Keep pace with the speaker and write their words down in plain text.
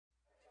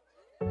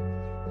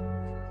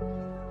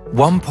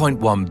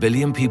1.1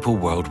 billion people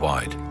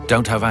worldwide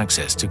don't have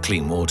access to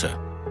clean water.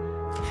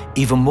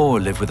 Even more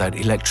live without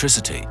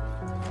electricity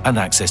and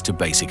access to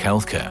basic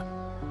healthcare.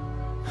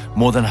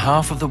 More than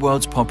half of the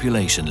world's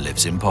population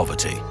lives in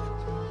poverty.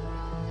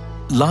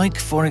 Like,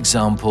 for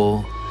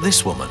example,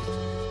 this woman.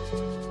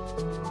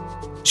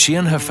 She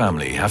and her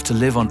family have to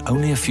live on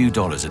only a few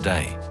dollars a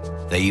day.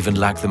 They even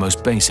lack the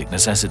most basic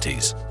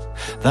necessities.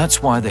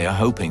 That's why they are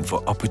hoping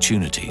for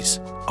opportunities.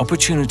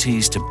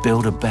 Opportunities to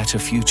build a better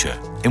future,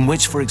 in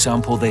which, for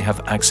example, they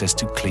have access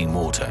to clean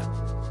water.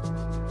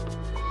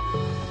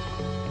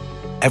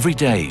 Every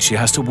day, she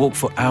has to walk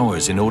for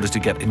hours in order to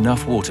get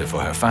enough water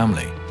for her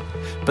family.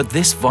 But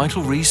this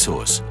vital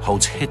resource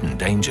holds hidden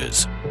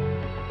dangers.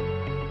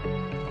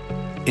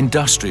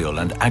 Industrial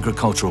and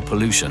agricultural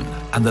pollution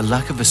and the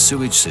lack of a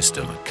sewage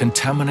system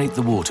contaminate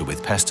the water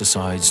with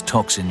pesticides,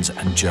 toxins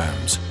and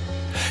germs.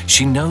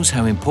 She knows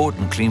how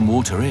important clean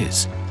water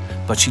is,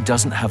 but she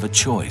doesn't have a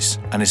choice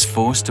and is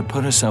forced to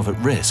put herself at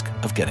risk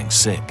of getting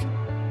sick.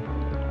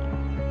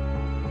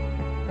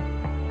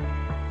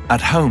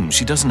 At home,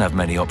 she doesn't have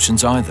many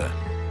options either.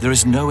 There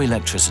is no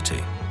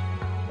electricity.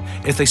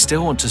 If they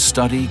still want to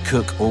study,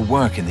 cook or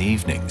work in the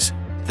evenings,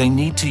 they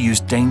need to use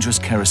dangerous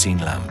kerosene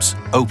lamps,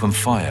 open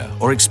fire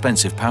or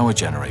expensive power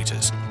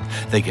generators.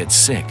 They get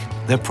sick,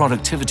 their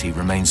productivity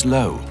remains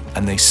low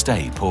and they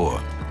stay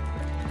poor.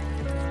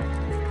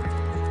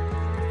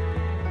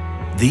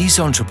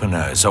 These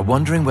entrepreneurs are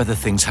wondering whether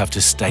things have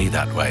to stay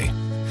that way.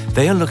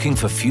 They are looking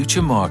for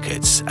future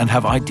markets and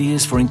have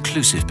ideas for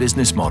inclusive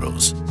business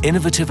models,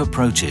 innovative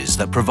approaches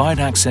that provide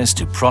access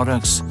to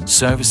products,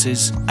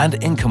 services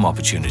and income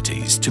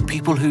opportunities to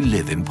people who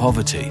live in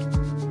poverty.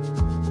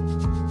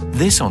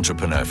 This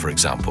entrepreneur, for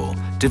example,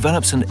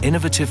 develops an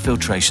innovative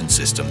filtration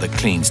system that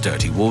cleans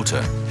dirty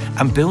water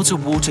and builds a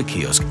water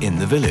kiosk in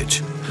the village,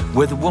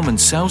 where the woman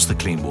sells the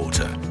clean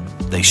water.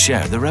 They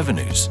share the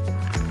revenues.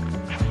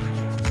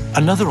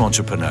 Another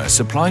entrepreneur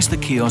supplies the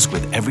kiosk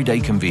with everyday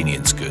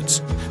convenience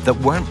goods that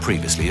weren't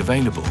previously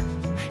available.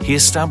 He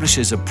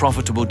establishes a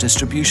profitable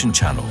distribution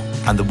channel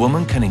and the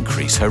woman can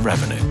increase her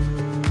revenue.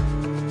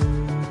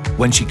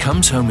 When she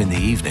comes home in the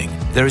evening,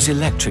 there is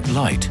electric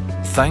light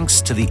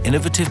thanks to the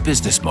innovative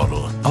business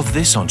model of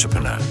this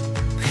entrepreneur.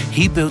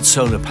 He built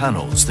solar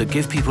panels that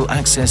give people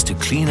access to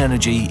clean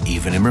energy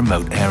even in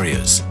remote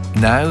areas.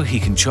 Now he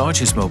can charge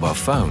his mobile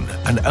phone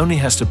and only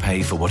has to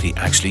pay for what he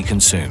actually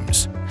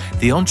consumes.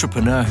 The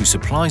entrepreneur who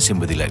supplies him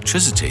with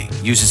electricity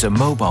uses a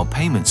mobile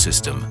payment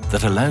system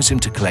that allows him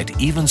to collect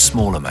even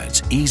small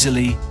amounts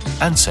easily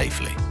and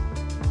safely.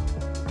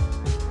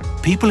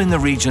 People in the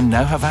region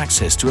now have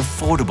access to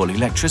affordable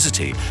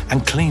electricity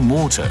and clean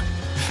water.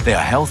 They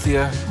are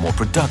healthier, more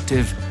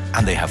productive,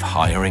 and they have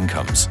higher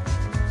incomes.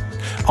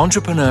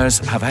 Entrepreneurs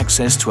have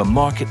access to a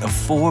market of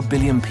 4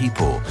 billion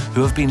people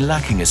who have been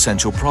lacking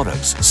essential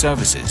products,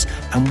 services,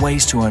 and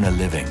ways to earn a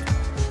living.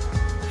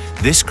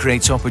 This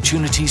creates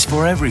opportunities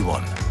for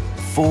everyone.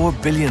 4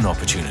 billion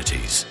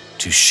opportunities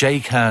to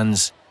shake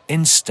hands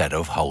instead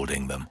of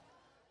holding them.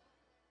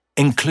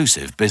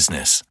 Inclusive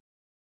business.